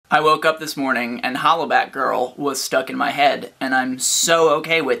I woke up this morning and Hollaback Girl was stuck in my head, and I'm so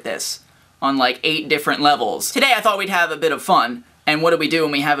okay with this on like 8 different levels. Today I thought we'd have a bit of fun, and what do we do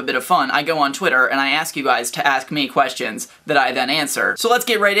when we have a bit of fun? I go on Twitter and I ask you guys to ask me questions that I then answer. So let's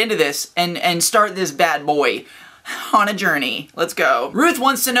get right into this and start this bad boy on a journey. Let's go. Ruth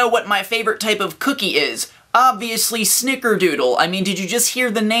wants to know what my favorite type of cookie is. Obviously Snickerdoodle. I mean, did you just hear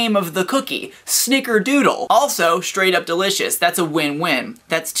the name of the cookie? Snickerdoodle. Also, straight up delicious. That's a win-win.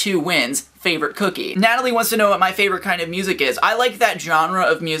 That's 2 wins. Favorite cookie. Natalie wants to know what my favorite kind of music is. I like that genre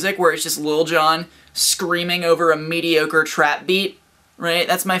of music where it's just Lil Jon screaming over a mediocre trap beat, right?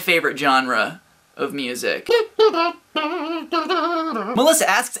 That's my favorite genre of music. Melissa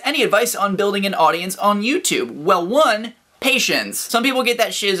asks, any advice on building an audience on YouTube? Well, one, patience. Some people get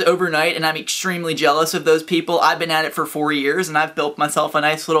that shiz overnight, and I'm extremely jealous of those people. I've been at it for 4 years, and I've built myself a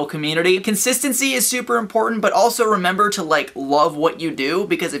nice little community. Consistency is super important, but also remember to, like, love what you do,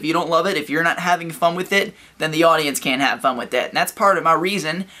 because if you don't love it, if you're not having fun with it, then the audience can't have fun with it. And that's part of my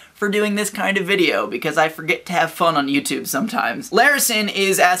reason for doing this kind of video, because I forget to have fun on YouTube sometimes. Larison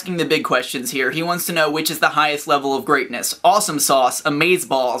is asking the big questions here. He wants to know which is the highest level of greatness. Awesome sauce,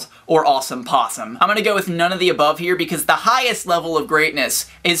 amazeballs, or awesome possum. I'm gonna go with none of the above here because the highest level of greatness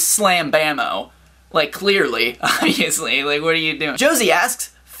is slam bammo. Like, clearly, obviously, like, what are you doing? Josie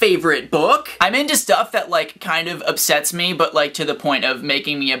asks, favorite book? I'm into stuff that, like, kind of upsets me, but, like, to the point of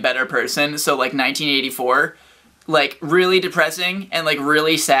making me a better person. So, like, 1984. Like, really depressing and, like,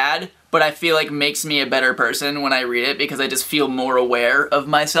 really sad, but I feel like makes me a better person when I read it because I just feel more aware of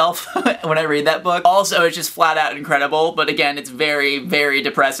myself when I read that book. Also, it's just flat out incredible, but again, it's very, very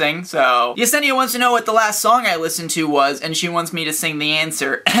depressing, so. Yesenia wants to know what the last song I listened to was, and she wants me to sing the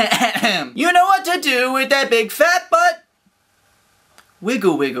answer. You know what to do with that big fat butt?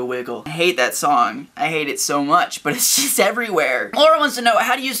 Wiggle, wiggle, wiggle. I hate that song. I hate it so much, but it's just everywhere. Laura wants to know,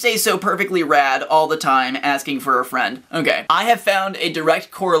 how do you stay so perfectly rad all the time asking for a friend? Okay, I have found a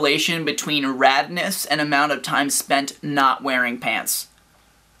direct correlation between radness and amount of time spent not wearing pants.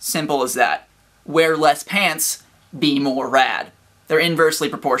 Simple as that. Wear less pants, be more rad. They're inversely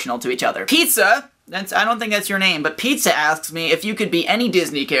proportional to each other. Pizza! I don't think that's your name, but Pizza asks me if you could be any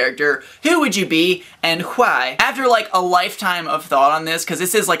Disney character, who would you be and why? After like a lifetime of thought on this, because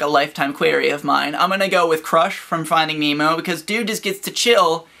this is like a lifetime query of mine, I'm gonna go with Crush from Finding Nemo because dude just gets to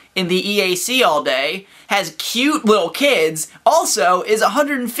chill in the EAC all day, has cute little kids, also is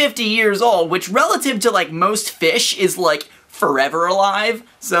 150 years old, which relative to like most fish is like forever alive,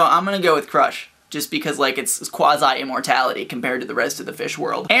 so I'm gonna go with Crush. Just because, like, it's quasi-immortality compared to the rest of the fish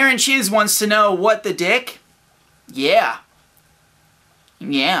world. Aaron Chiz wants to know, what the dick? Yeah.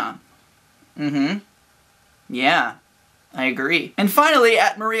 Yeah. Mm-hmm. Yeah. I agree. And finally,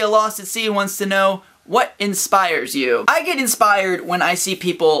 at Maria Lost at Sea wants to know, what inspires you? I get inspired when I see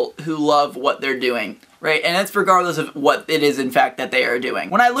people who love what they're doing, right? And that's regardless of what it is, in fact, that they are doing.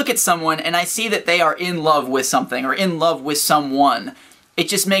 When I look at someone and I see that they are in love with something or in love with someone, it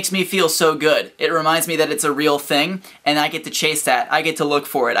just makes me feel so good. It reminds me that it's a real thing, and I get to chase that. I get to look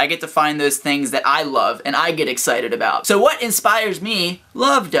for it. I get to find those things that I love and I get excited about. So what inspires me,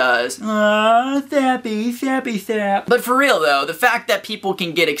 love does. Aww, sappy, sappy, sap. But for real though, the fact that people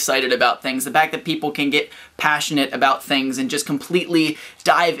can get excited about things, the fact that people can get passionate about things and just completely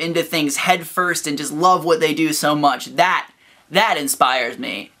dive into things head first and just love what they do so much, that inspires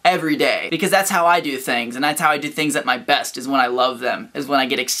me every day, because that's how I do things, and that's how I do things at my best, is when I love them, is when I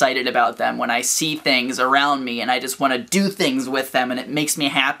get excited about them, when I see things around me and I just want to do things with them and it makes me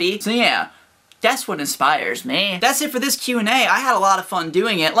happy. So yeah, that's what inspires me. That's it for this Q&A. I had a lot of fun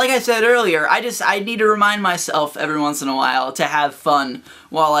doing it. Like I said earlier, I need to remind myself every once in a while to have fun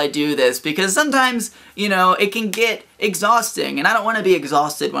while I do this, because sometimes, you know, it can get exhausting, and I don't want to be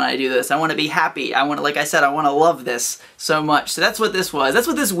exhausted when I do this. I want to be happy. I want to, like I said, I want to love this so much. So that's what this was. That's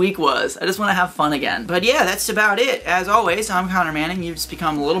what this week was. I just want to have fun again. But yeah, that's about it. As always, I'm Connor Manning. You've just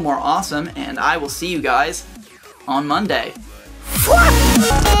become a little more awesome, and I will see you guys on Monday.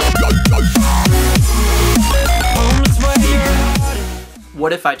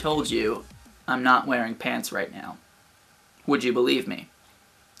 What if I told you I'm not wearing pants right now? Would you believe me?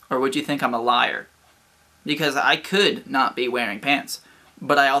 Or would you think I'm a liar? Because I could not be wearing pants,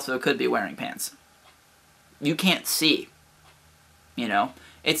 but I also could be wearing pants. You can't see, you know?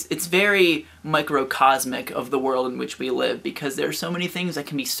 It's very microcosmic of the world in which we live, because there are so many things that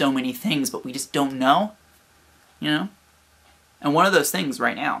can be so many things, but we just don't know, you know? And one of those things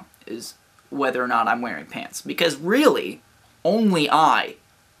right now is whether or not I'm wearing pants. Because really, only I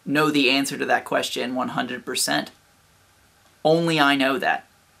know the answer to that question 100%. Only I know that.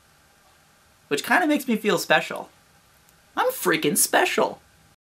 Which kind of makes me feel special. I'm freaking special.